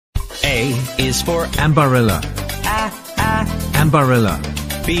A is for Ambarilla. Ambarilla.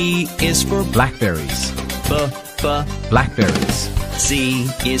 B is for Blackberries. Blackberries. C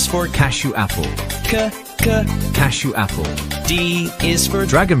is for Cashew apple. Cashew apple. D is for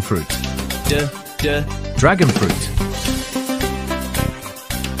Dragon fruit. Dragon fruit.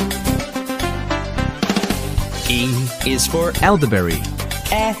 E is for Elderberry.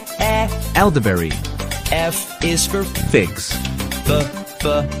 Elderberry. F is for Figs.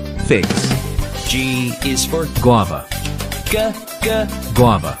 Figs. G is for Guava.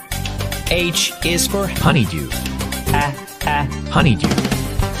 Guava. H is for Honeydew. Honeydew.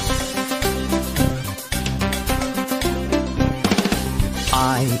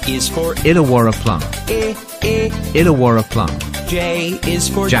 I is for Illawarra plum. Illawarra plum. J is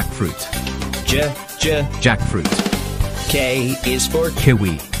for Jackfruit. Jackfruit. K is for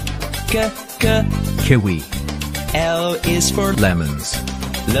Kiwi. Kiwi. L is for Lemons.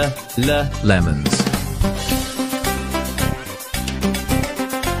 Lemons.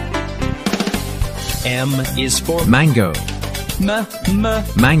 M is for Mango.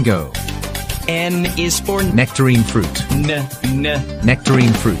 Mango. N is for Nectarine fruit.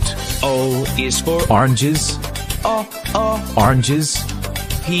 Nectarine fruit. O is for Oranges. Oranges.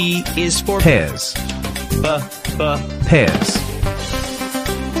 P is for Pears. Pears.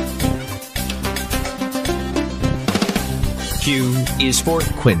 Q is for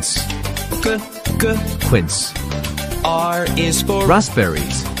Quince. Quince. R is for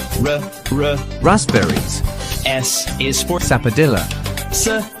Raspberries. Raspberries. S is for Sapodilla.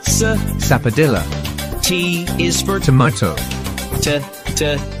 Sapodilla. T is for Tomato.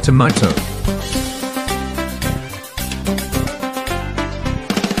 Tomato.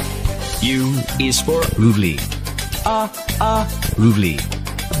 U is for Lovely. Lovely.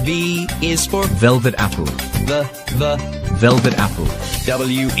 V is for Velvet apple. Velvet apple.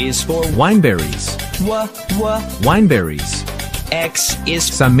 W is for Wineberries. Wineberries. X is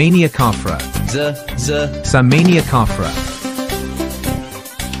Samania cafra. Samania cafra.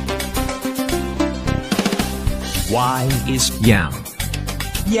 Y is Yam.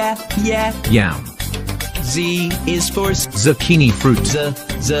 Yam. Z is for Zucchini fruit.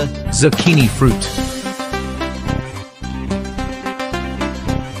 Zucchini fruit.